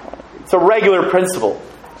 It's a regular principle.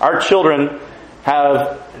 Our children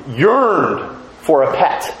have yearned for a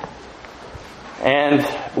pet. And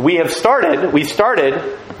we started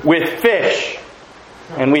with fish.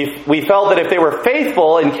 And we felt that if they were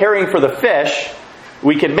faithful in caring for the fish,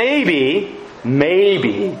 we could maybe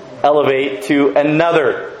elevate to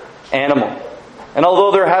another animal. And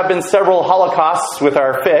although there have been several holocausts with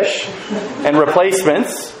our fish and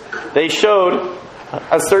replacements, they showed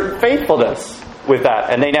a certain faithfulness with that.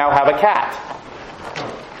 And they now have a cat.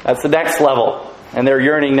 That's the next level. And they're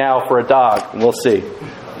yearning now for a dog. We'll see.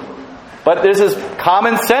 But this is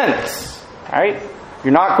common sense, right?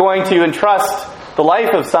 You're not going to entrust the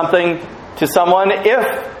life of something to someone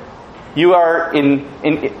if you are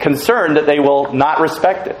concerned that they will not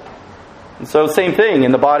respect it. And so same thing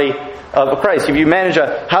in the body of Christ. If you manage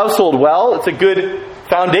a household well, it's a good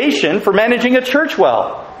foundation for managing a church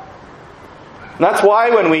well. And that's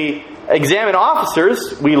why when we examine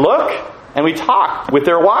officers, we look and we talk with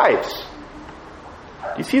their wives.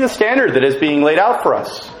 You see the standard that is being laid out for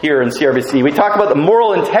us here in CRBC. We talk about the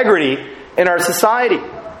moral integrity in our society.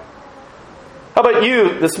 How about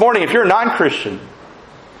you this morning, if you're a non-Christian? Do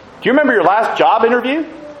you remember your last job interview?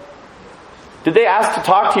 Did they ask to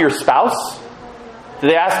talk to your spouse? Did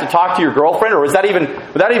they ask to talk to your girlfriend? Or would that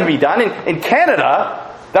even be done? In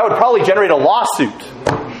Canada, that would probably generate a lawsuit.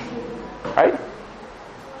 Right?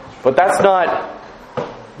 But that's not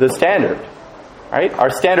the standard. Right? Our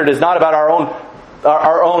standard is not about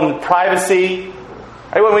our own privacy.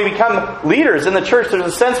 Right? When we become leaders in the church, there's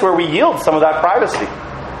a sense where we yield some of that privacy.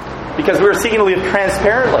 Because we're seeking to live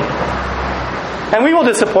transparently. And we will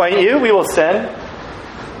disappoint you. We will sin.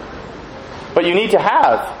 But you need to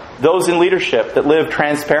have those in leadership that live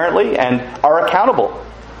transparently and are accountable.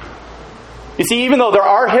 You see, even though there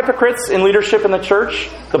are hypocrites in leadership in the church,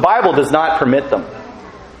 the Bible does not permit them.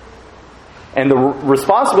 And the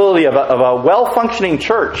responsibility of a well-functioning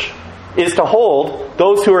church is to hold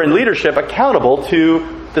those who are in leadership accountable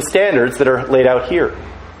to the standards that are laid out here.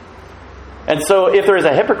 And so if there is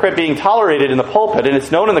a hypocrite being tolerated in the pulpit and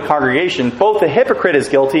it's known in the congregation, both the hypocrite is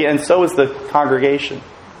guilty and so is the congregation.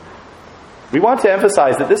 We want to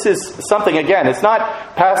emphasize that this is something, again, it's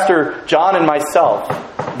not Pastor John and myself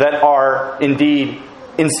that are indeed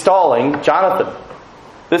installing Jonathan.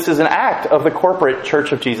 This is an act of the corporate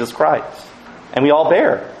Church of Jesus Christ. And we all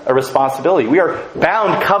bear a responsibility. We are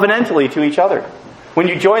bound covenantally to each other. When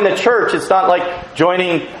you join the church, it's not like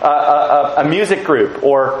joining a music group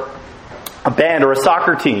or a band or a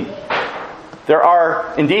soccer team. There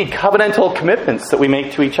are indeed covenantal commitments that we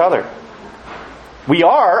make to each other. We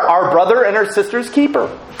are our brother and our sister's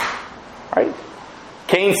keeper. Right?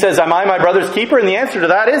 Cain says, "Am I my brother's keeper?" And the answer to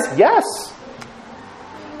that is yes.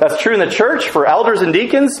 That's true in the church for elders and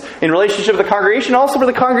deacons, in relationship to the congregation, also for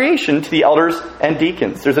the congregation to the elders and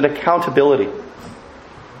deacons. There's an accountability.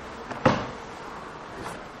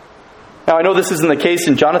 Now, I know this isn't the case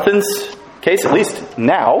in Jonathan's case, at least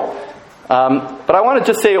now, but I want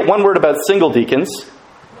to just say one word about single deacons.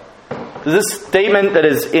 Does this statement that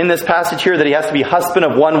is in this passage here, that he has to be husband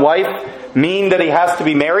of one wife, mean that he has to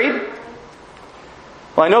be married?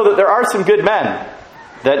 Well, I know that there are some good men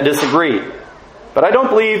that disagree. But I don't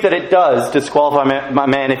believe that it does disqualify my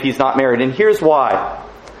man if he's not married. And here's why.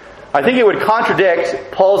 I think it would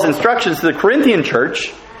contradict Paul's instructions to the Corinthian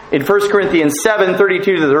church in 1 Corinthians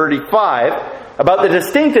 7:32 to 35 about the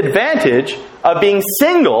distinct advantage of being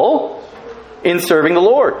single in serving the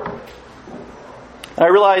Lord. I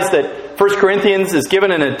realize that 1 Corinthians is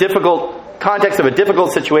given in a difficult context of a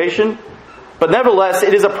difficult situation, but nevertheless,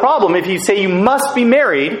 it is a problem if you say you must be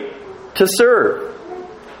married to serve.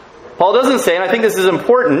 Paul doesn't say, and I think this is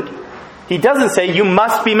important, he doesn't say you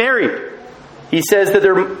must be married. He says that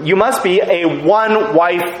you must be a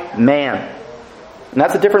one-wife man. And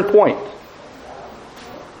that's a different point.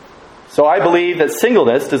 So I believe that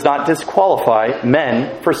singleness does not disqualify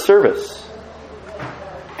men for service.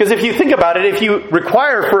 Because if you think about it, if you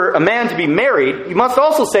require for a man to be married, you must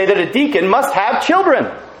also say that a deacon must have children.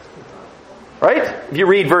 Right? If you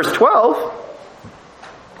read verse 12...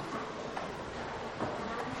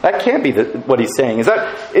 that can't be what he's saying.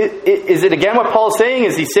 Is it again what Paul's saying?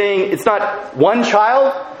 Is he saying it's not one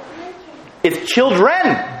child? It's children.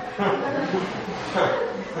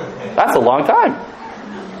 That's a long time.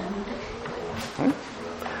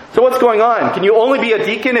 So what's going on? Can you only be a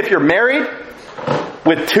deacon if you're married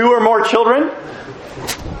with 2 or more children?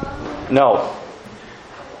 No.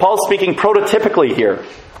 Paul's speaking prototypically here.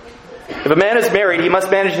 If a man is married, he must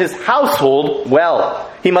manage his household well.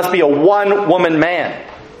 He must be a one-woman man.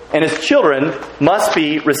 And his children must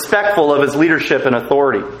be respectful of his leadership and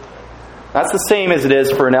authority. That's the same as it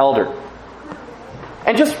is for an elder.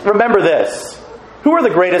 And just remember this. Who are the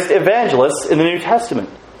greatest evangelists in the New Testament?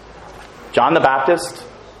 John the Baptist,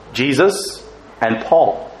 Jesus, and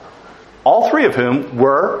Paul. All 3 of whom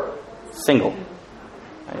were single.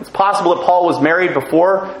 It's possible that Paul was married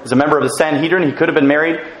before as a member of the Sanhedrin. He could have been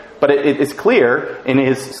married. But it is clear in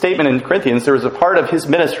his statement in Corinthians, there was a part of his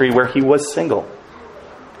ministry where he was single.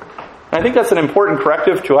 And I think that's an important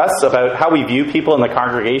corrective to us about how we view people in the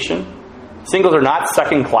congregation. Singles are not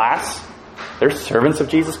second class. They're servants of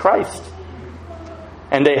Jesus Christ.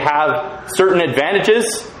 And they have certain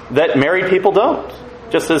advantages that married people don't.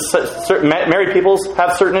 Just as certain married people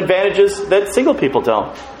have certain advantages that single people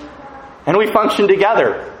don't. And we function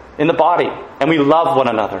together in the body. And we love one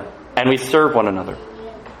another. And we serve one another.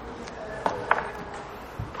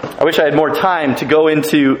 I wish I had more time to go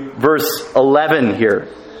into verse 11 here.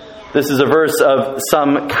 This is a verse of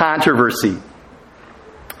some controversy.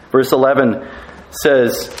 Verse 11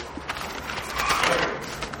 says,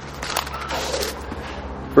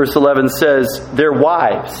 their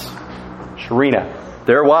wives, Sharina,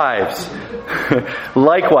 their wives,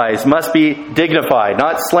 likewise must be dignified,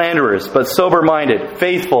 not slanderers, but sober-minded,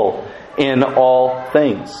 faithful in all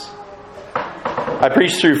things. I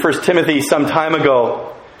preached through 1 Timothy some time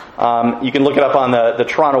ago. You can look it up on the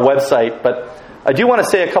Toronto website, but I do want to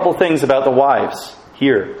say a couple things about the wives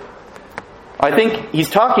here. I think he's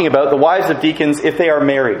talking about the wives of deacons if they are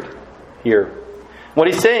married here. What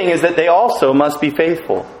he's saying is that they also must be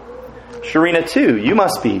faithful. Sharina, too, you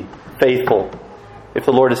must be faithful if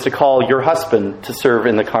the Lord is to call your husband to serve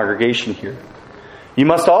in the congregation here. You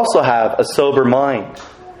must also have a sober mind.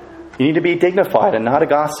 You need to be dignified and not a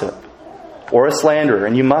gossip or a slanderer,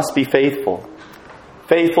 and you must be faithful.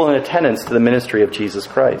 Faithful in attendance to the ministry of Jesus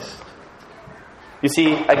Christ. You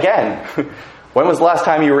see, again, when was the last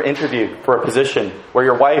time you were interviewed for a position where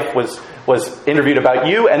your wife was interviewed about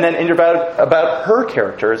you and then interviewed about her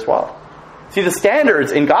character as well? See, the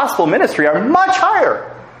standards in gospel ministry are much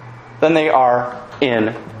higher than they are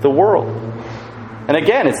in the world. And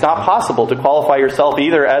again, it's not possible to qualify yourself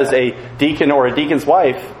either as a deacon or a deacon's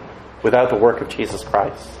wife without the work of Jesus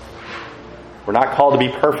Christ. We're not called to be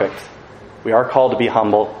perfect. We are called to be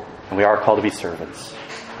humble, and we are called to be servants.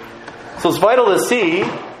 So it's vital to see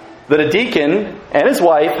that a deacon and his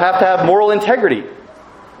wife have to have moral integrity.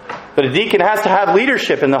 That a deacon has to have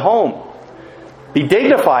leadership in the home. be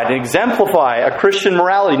dignified and exemplify a Christian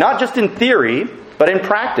morality, not just in theory, but in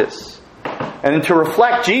practice, and to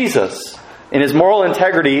reflect Jesus in his moral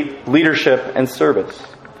integrity, leadership, and service,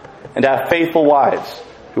 and to have faithful wives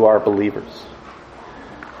who are believers.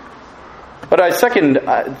 But a second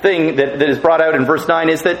thing that is brought out in verse 9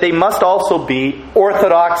 is that they must also be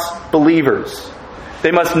orthodox believers.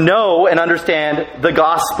 They must know and understand the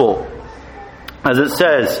gospel. As it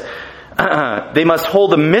says, they must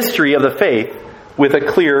hold the mystery of the faith with a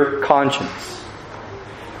clear conscience.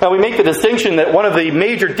 Now we make the distinction that one of the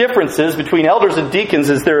major differences between elders and deacons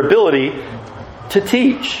is their ability to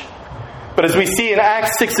teach. But as we see in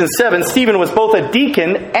Acts 6 and 7, Stephen was both a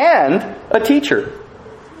deacon and a teacher.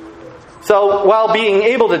 So while being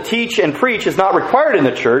able to teach and preach is not required in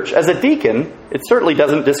the church, as a deacon, it certainly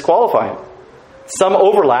doesn't disqualify him. Some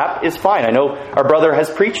overlap is fine. I know our brother has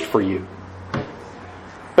preached for you.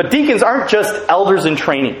 But deacons aren't just elders in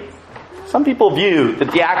training. Some people view the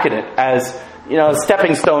diaconate as, a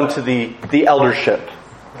stepping stone to the eldership.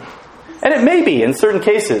 And it may be in certain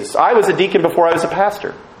cases. I was a deacon before I was a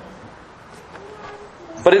pastor.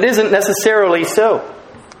 But it isn't necessarily so.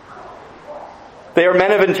 They are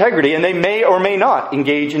men of integrity, and they may or may not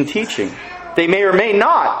engage in teaching. They may or may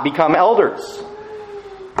not become elders.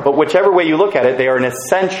 But whichever way you look at it, they are an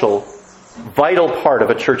essential, vital part of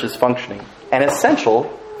a church's functioning, and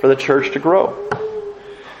essential for the church to grow.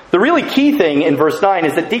 The really key thing in verse 9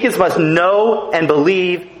 is that deacons must know and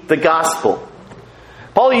believe the gospel.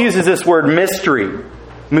 Paul uses this word mystery,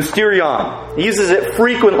 mysterion. He uses it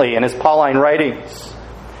frequently in his Pauline writings.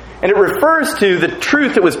 And it refers to the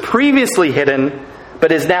truth that was previously hidden,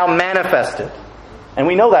 but is now manifested. And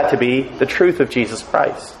we know that to be the truth of Jesus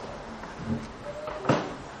Christ.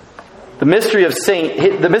 The mystery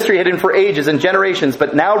hidden for ages and generations,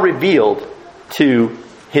 but now revealed to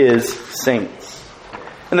his saints.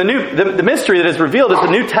 And the mystery that is revealed is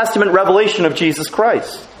the New Testament revelation of Jesus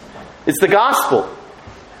Christ. It's the gospel.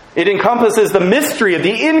 It encompasses the mystery of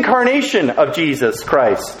the incarnation of Jesus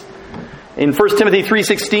Christ. In 1 Timothy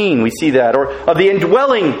 3:16 we see that, or of the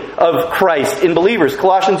indwelling of Christ in believers,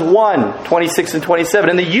 Colossians 1:26 and 27,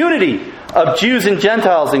 and the unity of Jews and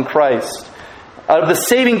Gentiles in Christ, of the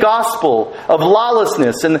saving gospel, of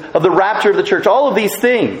lawlessness, and of the rapture of the church. All of these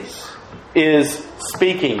things is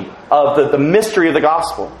speaking of the mystery of the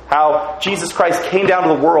gospel, how Jesus Christ came down to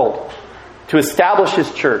the world to establish his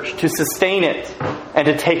church, to sustain it, and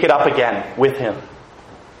to take it up again with him.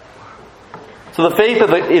 So the faith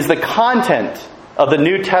is the content of the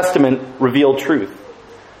New Testament revealed truth.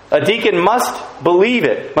 A deacon must believe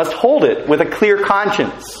it, must hold it with a clear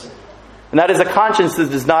conscience. And that is a conscience that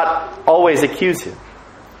does not always accuse him.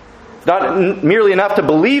 It's not merely enough to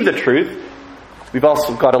believe the truth, we've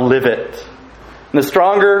also got to live it. And the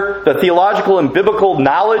stronger the theological and biblical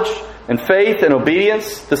knowledge and faith and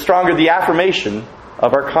obedience, the stronger the affirmation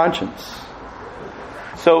of our conscience.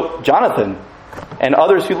 So Jonathan and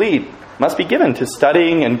others who lead must be given to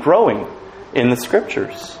studying and growing in the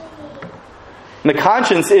Scriptures. And the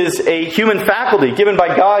conscience is a human faculty given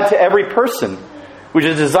by God to every person, which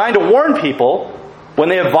is designed to warn people when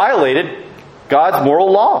they have violated God's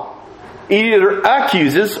moral law. It either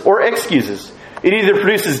accuses or excuses. It either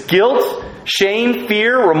produces guilt, shame,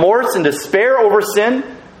 fear, remorse, and despair over sin,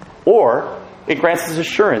 or it grants us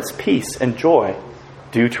assurance, peace, and joy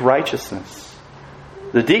due to righteousness.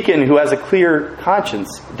 The deacon who has a clear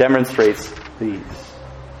conscience demonstrates these.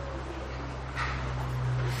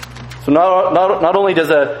 So not only does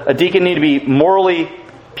a deacon need to be morally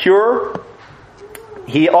pure,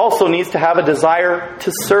 he also needs to have a desire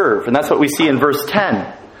to serve. And that's what we see in verse 10.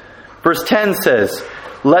 Verse 10 says,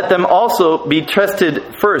 "Let them also be trusted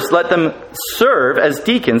first. Let them serve as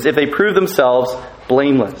deacons if they prove themselves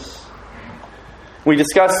blameless." We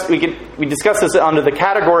discuss this under the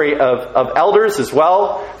category of elders as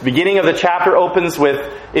well. The beginning of the chapter opens with,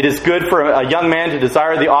 "It is good for a young man to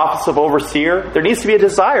desire the office of overseer." There needs to be a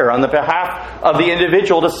desire on the behalf of the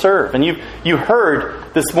individual to serve. And you heard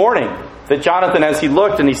this morning that Jonathan, as he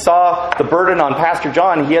looked and he saw the burden on Pastor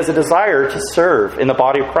John, he has a desire to serve in the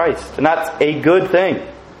body of Christ. And that's a good thing.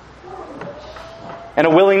 And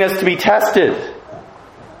a willingness to be tested.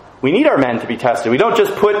 We need our men to be tested. We don't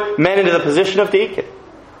just put men into the position of deacon.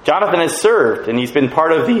 Jonathan has served, and he's been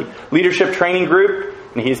part of the leadership training group,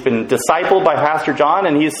 and he's been discipled by Pastor John,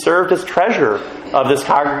 and he's served as treasurer of this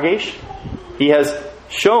congregation. He has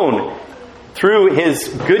shown through his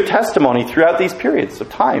good testimony throughout these periods of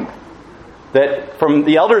time that from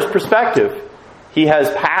the elder's perspective, he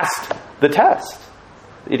has passed the test.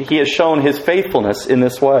 He has shown his faithfulness in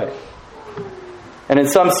this way. And in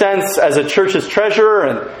some sense, as a church's treasurer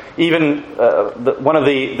and even one of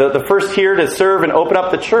the first here to serve and open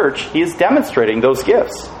up the church, he is demonstrating those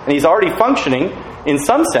gifts. And he's already functioning, in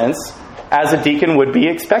some sense, as a deacon would be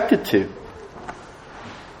expected to.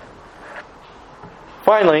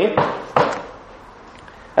 Finally,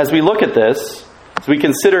 as we look at this, as we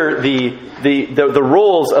consider the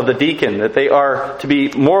roles of the deacon, that they are to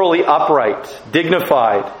be morally upright,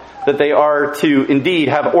 dignified, that they are to indeed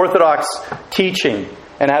have orthodox teaching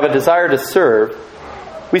and have a desire to serve,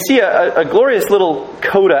 we see a glorious little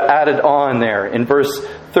coda added on there in verse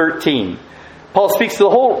 13. Paul speaks to the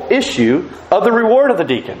whole issue of the reward of the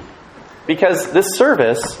deacon, because this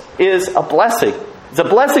service is a blessing. It's a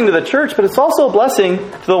blessing to the church, but it's also a blessing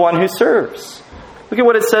to the one who serves. Look at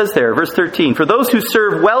what it says there, verse 13. For those who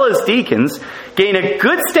serve well as deacons gain a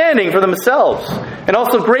good standing for themselves, and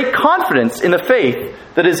also great confidence in the faith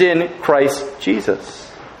that is in Christ Jesus.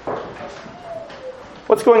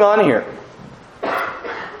 What's going on here?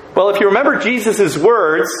 Well, if you remember Jesus'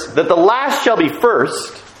 words that the last shall be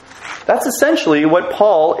first, that's essentially what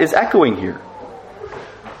Paul is echoing here.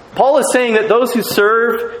 Paul is saying that those who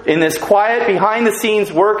serve in this quiet,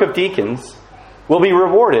 behind-the-scenes work of deacons will be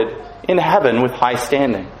rewarded in heaven with high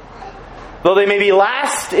standing. Though they may be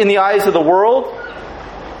last in the eyes of the world,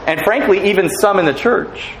 and frankly, even some in the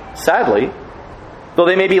church, sadly, though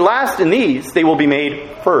they may be last in these, they will be made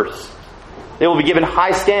first. They will be given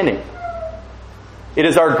high standing. It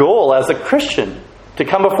is our goal as a Christian to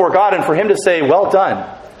come before God and for Him to say, well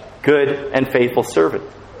done, good and faithful servant.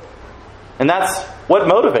 And that's what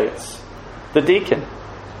motivates the deacon.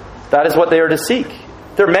 That is what they are to seek.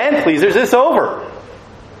 They're man pleasers. It's over.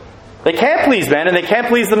 They can't please men and they can't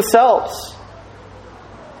please themselves.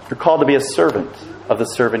 You're called to be a servant of the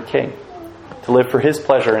servant king, to live for His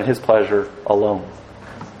pleasure and His pleasure alone.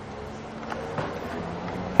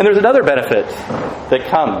 And there's another benefit that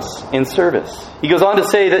comes in service. He goes on to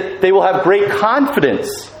say that they will have great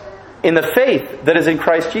confidence in the faith that is in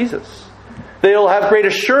Christ Jesus. They will have great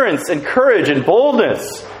assurance and courage and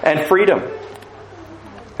boldness and freedom.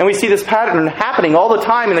 And we see this pattern happening all the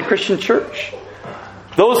time in the Christian church.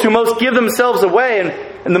 Those who most give themselves away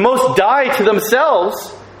and the most die to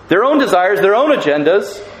themselves, their own desires, their own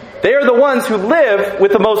agendas, they are the ones who live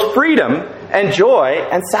with the most freedom and joy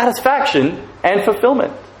and satisfaction and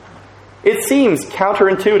fulfillment. It seems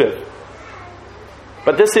counterintuitive.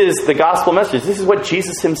 But this is the gospel message. This is what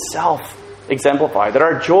Jesus Himself exemplified. That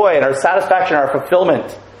our joy and our satisfaction, our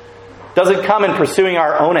fulfillment doesn't come in pursuing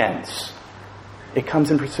our own ends. It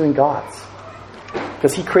comes in pursuing God's.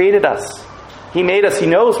 Because He created us. He made us. He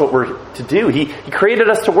knows what we're to do. He created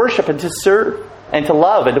us to worship and to serve and to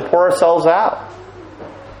love and to pour ourselves out.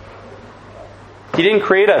 He didn't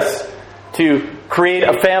create us to create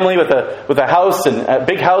a family with a house and a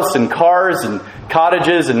big house and cars and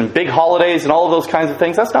cottages and big holidays and all of those kinds of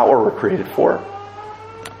things. That's not what we're created for.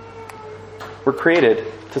 We're created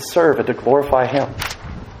to serve and to glorify Him,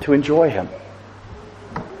 to enjoy Him.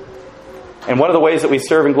 And one of the ways that we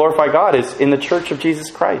serve and glorify God is in the church of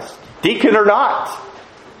Jesus Christ. Deacon or not,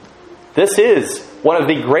 this is one of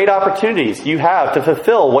the great opportunities you have to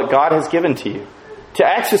fulfill what God has given to you, to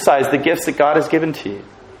exercise the gifts that God has given to you.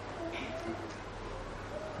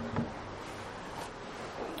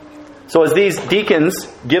 So as these deacons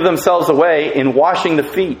give themselves away in washing the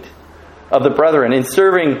feet of the brethren, in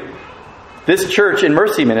serving this church in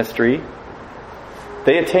mercy ministry,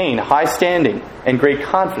 they attain high standing and great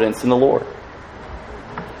confidence in the Lord.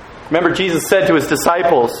 Remember, Jesus said to His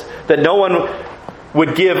disciples that no one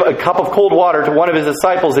would give a cup of cold water to one of His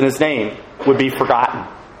disciples in His name would be forgotten.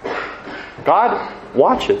 God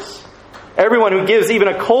watches. Everyone who gives even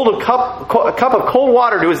a cup of cold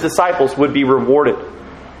water to his disciples would be rewarded.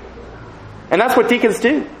 And that's what deacons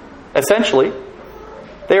do, essentially.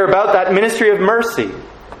 They are about that ministry of mercy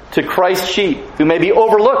to Christ's sheep who may be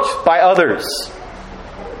overlooked by others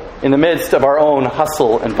in the midst of our own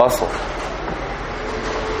hustle and bustle.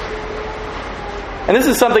 And this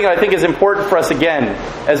is something I think is important for us again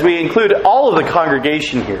as we include all of the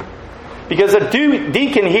congregation here. Because a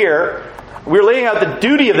deacon here, we're laying out the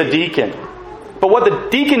duty of the deacon. But what the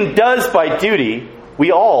deacon does by duty,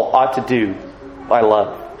 we all ought to do by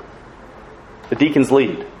love. The deacons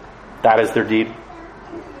lead. That is their deed.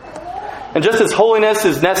 And just as holiness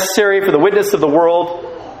is necessary for the witness of the world,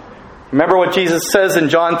 remember what Jesus says in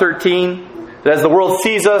John 13, that as the world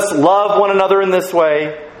sees us love one another in this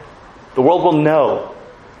way, the world will know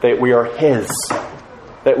that we are His,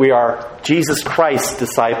 that we are Jesus Christ's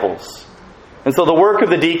disciples. And so the work of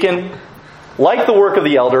the deacon, like the work of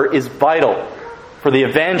the elder, is vital for the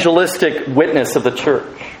evangelistic witness of the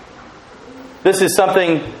church. This is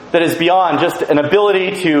something that is beyond just an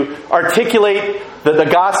ability to articulate the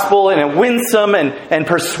gospel in a winsome and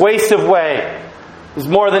persuasive way. It's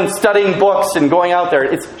more than studying books and going out there.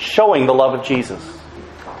 It's showing the love of Jesus.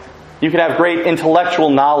 You can have great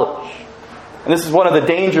intellectual knowledge. And this is one of the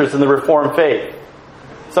dangers in the Reformed faith.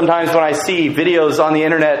 Sometimes when I see videos on the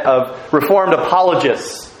internet of Reformed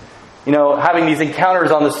apologists, having these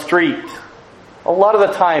encounters on the street, a lot of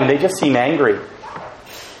the time they just seem angry.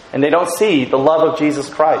 And they don't see the love of Jesus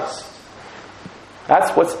Christ.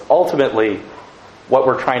 That's what's ultimately what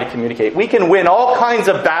we're trying to communicate. We can win all kinds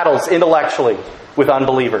of battles intellectually with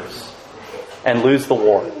unbelievers and lose the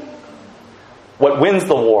war. What wins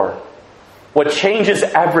the war, what changes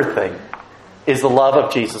everything, is the love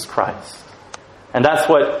of Jesus Christ. And that's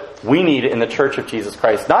what we need in the Church of Jesus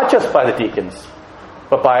Christ, not just by the deacons,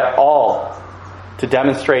 but by all, to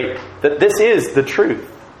demonstrate that this is the truth.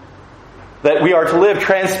 That we are to live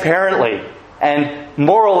transparently and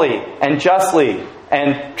morally and justly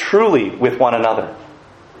and truly with one another.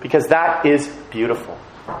 Because that is beautiful.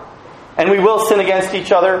 And we will sin against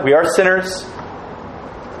each other. We are sinners.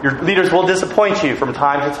 Your leaders will disappoint you from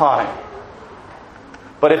time to time.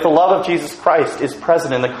 But if the love of Jesus Christ is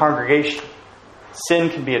present in the congregation, sin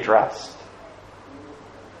can be addressed.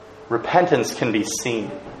 Repentance can be seen.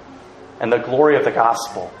 And the glory of the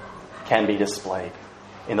gospel can be displayed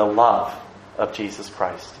in the love of Jesus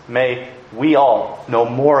Christ. May we all know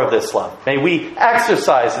more of this love. May we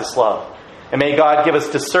exercise this love. And may God give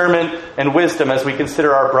us discernment and wisdom as we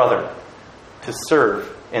consider our brother to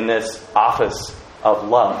serve in this office of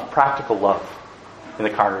love, practical love, in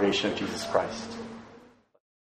the congregation of Jesus Christ.